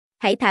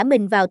Hãy thả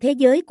mình vào thế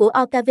giới của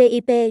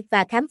OKVIP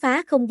và khám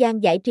phá không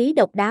gian giải trí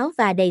độc đáo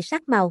và đầy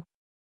sắc màu.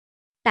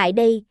 Tại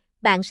đây,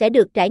 bạn sẽ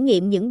được trải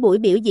nghiệm những buổi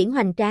biểu diễn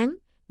hoành tráng,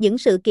 những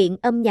sự kiện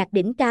âm nhạc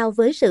đỉnh cao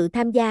với sự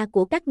tham gia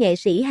của các nghệ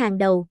sĩ hàng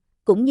đầu,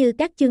 cũng như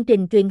các chương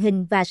trình truyền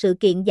hình và sự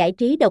kiện giải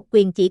trí độc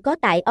quyền chỉ có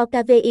tại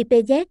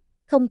OKVIP.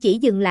 Không chỉ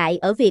dừng lại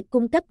ở việc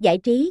cung cấp giải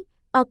trí,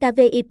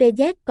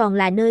 OKVIP còn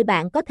là nơi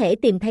bạn có thể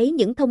tìm thấy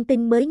những thông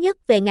tin mới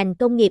nhất về ngành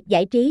công nghiệp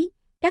giải trí,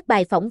 các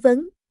bài phỏng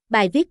vấn,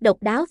 bài viết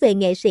độc đáo về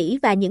nghệ sĩ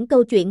và những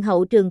câu chuyện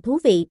hậu trường thú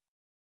vị.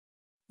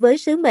 Với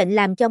sứ mệnh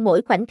làm cho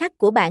mỗi khoảnh khắc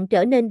của bạn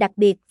trở nên đặc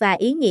biệt và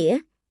ý nghĩa,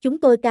 chúng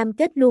tôi cam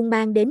kết luôn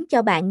mang đến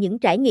cho bạn những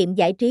trải nghiệm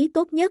giải trí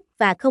tốt nhất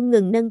và không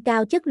ngừng nâng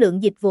cao chất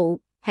lượng dịch vụ.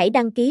 Hãy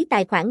đăng ký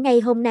tài khoản ngay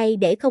hôm nay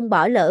để không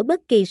bỏ lỡ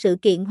bất kỳ sự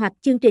kiện hoặc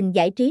chương trình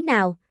giải trí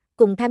nào.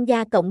 Cùng tham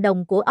gia cộng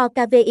đồng của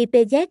OKVIP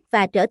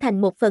và trở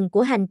thành một phần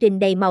của hành trình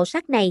đầy màu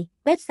sắc này.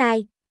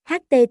 Website: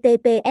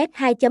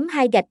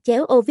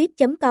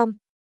 https://ovip.com